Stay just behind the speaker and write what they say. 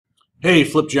Hey,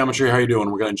 Flip Geometry, how you doing?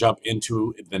 We're going to jump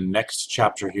into the next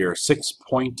chapter here,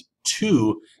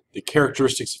 6.2, the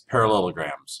characteristics of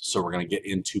parallelograms. So we're going to get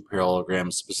into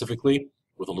parallelograms specifically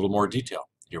with a little more detail.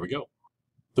 Here we go.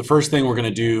 The first thing we're going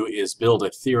to do is build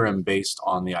a theorem based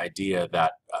on the idea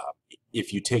that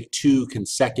if you take two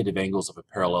consecutive angles of a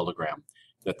parallelogram,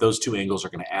 that those two angles are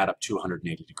going to add up to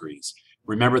 180 degrees.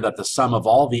 Remember that the sum of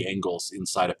all the angles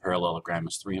inside a parallelogram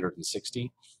is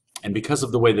 360. And because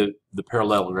of the way that the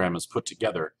parallelogram is put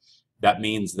together, that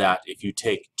means that if you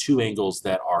take two angles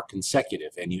that are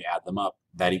consecutive and you add them up,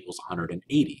 that equals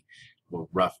 180. Well,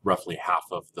 roughly half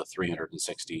of the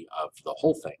 360 of the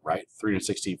whole thing, right?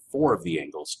 364 of the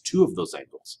angles, two of those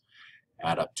angles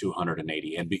add up to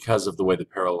 180. And because of the way the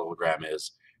parallelogram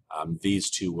is, these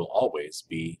two will always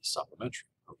be supplementary.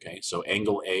 Okay, so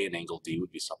angle A and angle D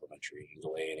would be supplementary.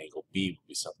 Angle A and angle B would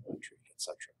be supplementary,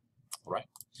 etc. All right.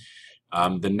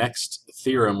 The next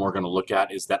theorem we're going to look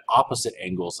at is that opposite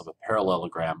angles of a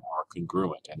parallelogram are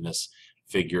congruent, and this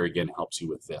figure again helps you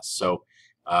with this. So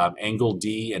angle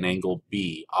D and angle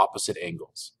B, opposite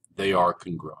angles, they are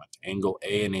congruent. Angle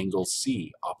A and angle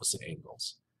C, opposite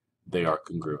angles, they are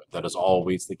congruent. That is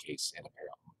always the case in a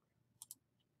parallelogram.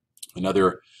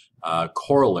 Another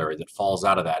corollary that falls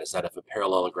out of that is that if a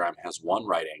parallelogram has one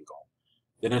right angle,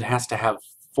 then it has to have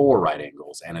four right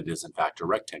angles, and it is in fact a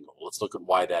rectangle. Let's look at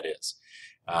why that is.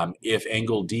 If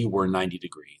angle D were 90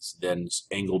 degrees, then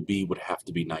angle B would have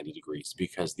to be 90 degrees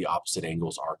because the opposite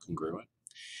angles are congruent.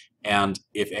 And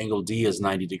if angle D is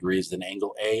 90 degrees, then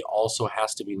angle A also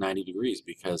has to be 90 degrees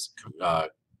because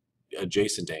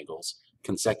adjacent angles,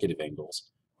 consecutive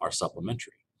angles, are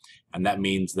supplementary. And that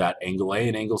means that angle A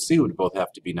and angle C would both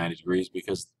have to be 90 degrees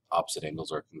because opposite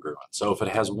angles are congruent. So if it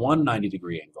has one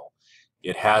 90-degree angle,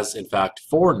 it has, in fact,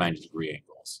 four 90-degree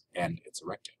angles, and it's a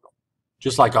rectangle.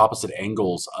 Just like opposite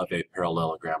angles of a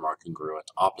parallelogram are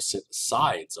congruent, opposite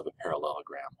sides of a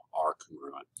parallelogram are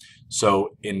congruent.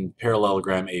 So in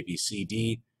parallelogram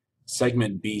ABCD,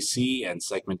 segment BC and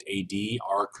segment AD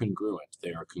are congruent.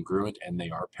 They are congruent and they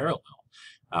are parallel.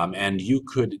 And you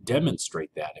could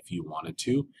demonstrate that if you wanted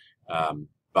to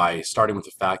by starting with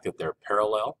the fact that they're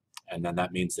parallel, and then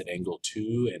that means that angle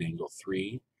 2 and angle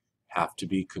 3 have to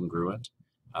be congruent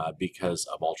because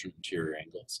of alternate interior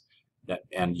angles.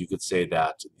 And you could say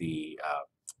that the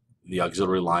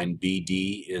auxiliary line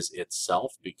BD is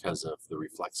itself because of the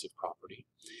reflexive property.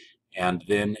 And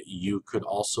then you could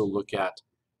also look at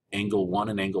angle 1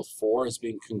 and angle 4 as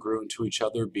being congruent to each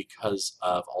other because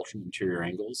of alternate interior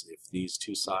angles. If these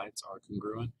two sides are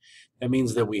congruent, that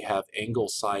means that we have angle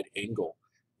side angle.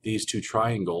 These two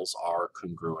triangles are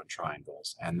congruent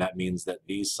triangles, and that means that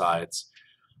these sides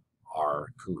are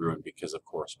congruent because of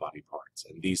corresponding parts,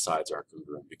 and these sides are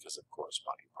congruent because of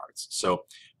corresponding parts. So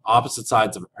opposite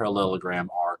sides of a parallelogram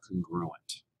are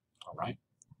congruent. All right,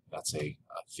 that's a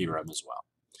theorem as well.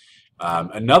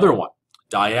 Another one,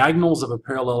 diagonals of a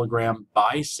parallelogram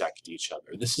bisect each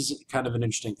other. This is kind of an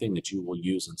interesting thing that you will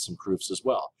use in some proofs as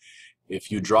well.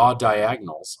 If you draw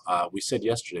diagonals, we said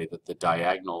yesterday that the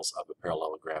diagonals of a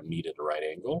parallelogram meet at a right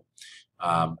angle.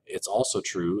 It's also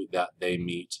true that they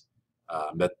meet,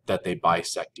 that they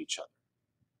bisect each other.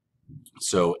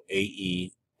 So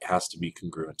AE has to be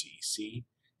congruent to EC,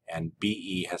 and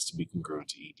BE has to be congruent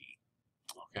to ED.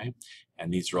 Okay,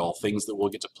 and these are all things that we'll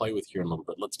get to play with here in a little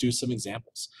bit. Let's do some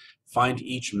examples. Find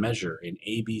each measure in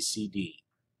ABCD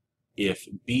if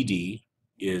BD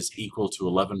is equal to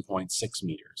 11.6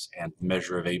 meters and the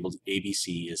measure of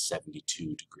ABC is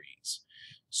 72 degrees.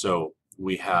 So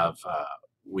we have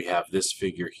this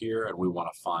figure here, and we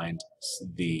want to find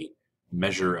the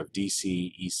measure of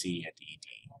DC, EC, and ED.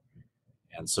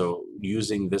 And so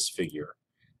using this figure,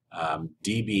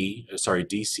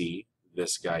 DC,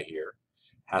 this guy here,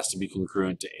 has to be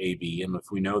congruent to AB, and if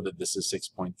we know that this is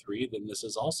 6.3, then this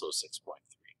is also 6.3.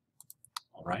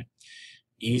 All right.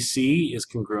 EC is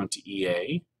congruent to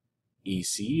EA,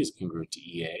 EC is congruent to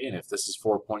EA, and if this is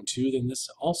 4.2, then this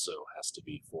also has to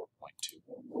be 4.2.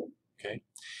 Okay.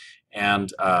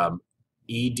 And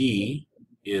ED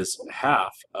is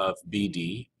half of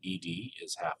BD, ED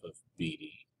is half of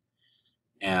BD.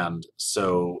 And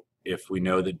so if we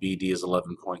know that BD is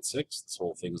 11.6, this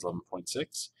whole thing is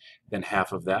 11.6, then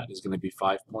half of that is going to be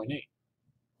 5.8.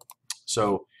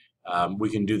 So we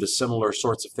can do the similar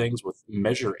sorts of things with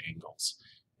measure angles,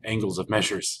 angles of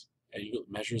measures,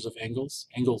 measures of angles,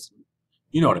 angles,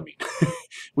 you know what I mean.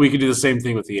 We can do the same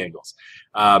thing with the angles.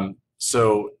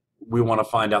 So we want to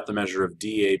find out the measure of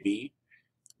DAB,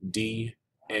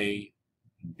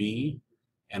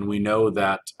 and we know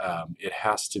that it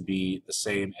has to be the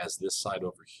same as this side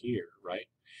over here, right?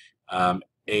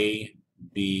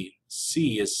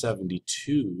 ABC is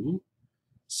 72,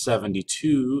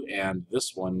 72 and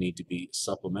this one need to be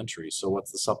supplementary. So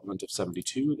what's the supplement of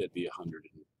 72? That'd be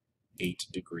 108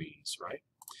 degrees, right?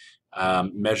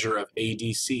 Measure of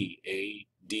ADC.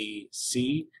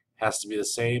 ADC has to be the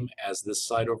same as this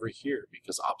side over here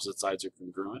because opposite sides are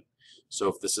congruent. So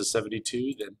if this is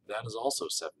 72, then that is also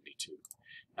 72.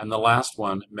 And the last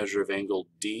one, measure of angle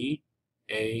DAC.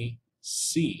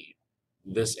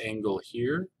 This angle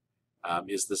here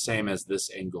is the same as this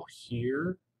angle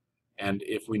here. And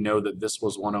if we know that this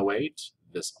was 108,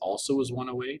 this also is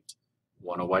 108.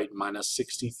 108 minus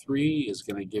 63 is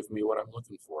going to give me what I'm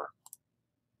looking for.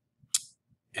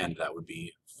 And that would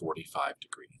be 45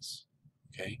 degrees.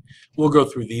 Okay, we'll go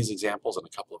through these examples and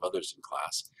a couple of others in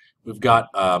class. We've got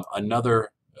another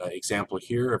example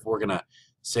here. If we're going to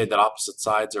say that opposite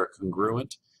sides are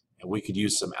congruent, and we could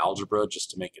use some algebra just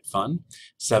to make it fun.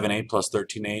 7a plus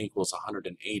 13a equals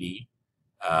 180.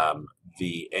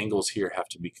 The angles here have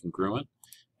to be congruent,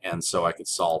 and so I could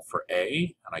solve for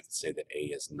a, and I could say that a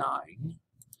is 9.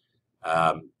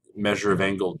 Measure of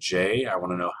angle J, I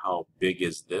want to know how big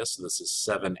is this. This is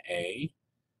 7a,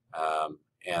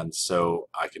 and so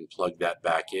I can plug that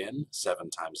back in. 7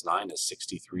 times 9 is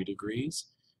 63 degrees.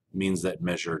 Means that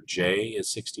measure J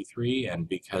is 63, and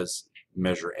because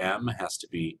measure M has to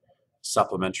be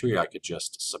supplementary, I could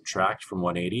just subtract from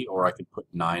 180, or I could put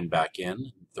 9 back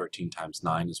in. 13 times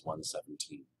 9 is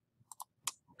 117.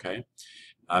 Okay.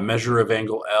 Measure of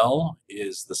angle L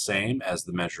is the same as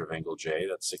the measure of angle J,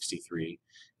 that's 63,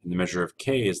 and the measure of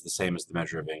K is the same as the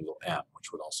measure of angle M,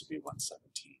 which would also be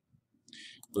 117.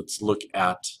 Let's look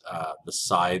at the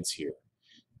sides here.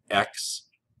 X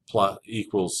plus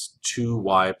equals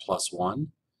 2y plus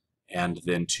 1, and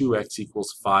then 2x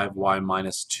equals 5y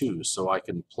minus 2. So I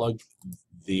can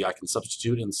I can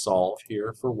substitute and solve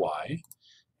here for y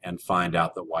and find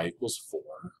out that y equals 4.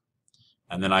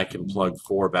 And then I can plug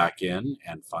 4 back in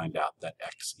and find out that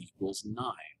x equals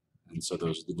 9. And so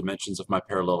those are the dimensions of my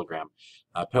parallelogram.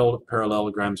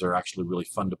 Parallelograms are actually really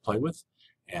fun to play with.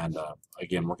 And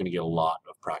again, we're going to get a lot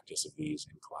of practice of these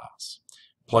in class.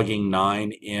 Plugging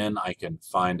 9 in, I can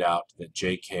find out that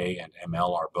JK and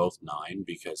ML are both 9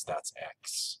 because that's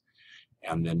x.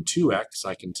 And then 2x,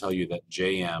 I can tell you that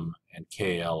JM and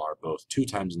KL are both 2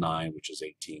 times 9, which is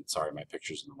 18. Sorry, my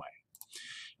picture's in the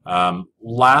way.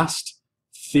 Last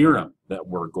theorem that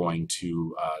we're going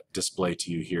to display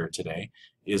to you here today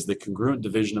is the congruent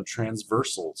division of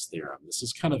transversals theorem. This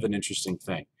is kind of an interesting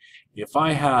thing. If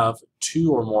I have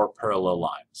 2 or more parallel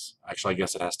lines, actually I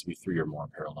guess it has to be 3 or more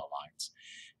parallel lines,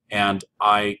 and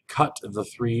I cut the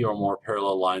 3 or more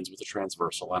parallel lines with a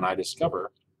transversal, and I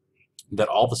discover that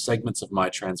all the segments of my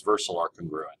transversal are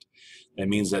congruent. That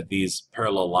means that these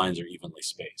parallel lines are evenly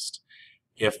spaced.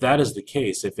 If that is the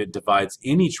case, if it divides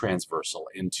any transversal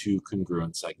into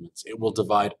congruent segments, it will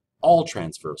divide all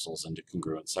transversals into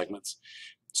congruent segments.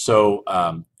 So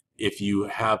if you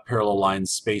have parallel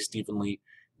lines spaced evenly,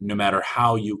 no matter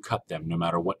how you cut them, no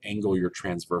matter what angle your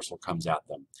transversal comes at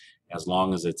them, as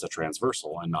long as it's a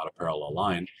transversal and not a parallel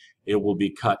line, it will be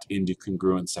cut into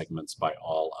congruent segments by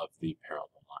all of the parallel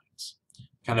lines.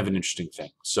 Kind of an interesting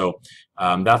thing. So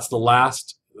that's the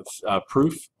last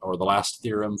proof, or the last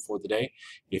theorem for the day.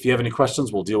 If you have any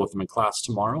questions, we'll deal with them in class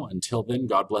tomorrow. Until then,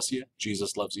 God bless you.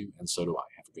 Jesus loves you, and so do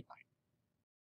I.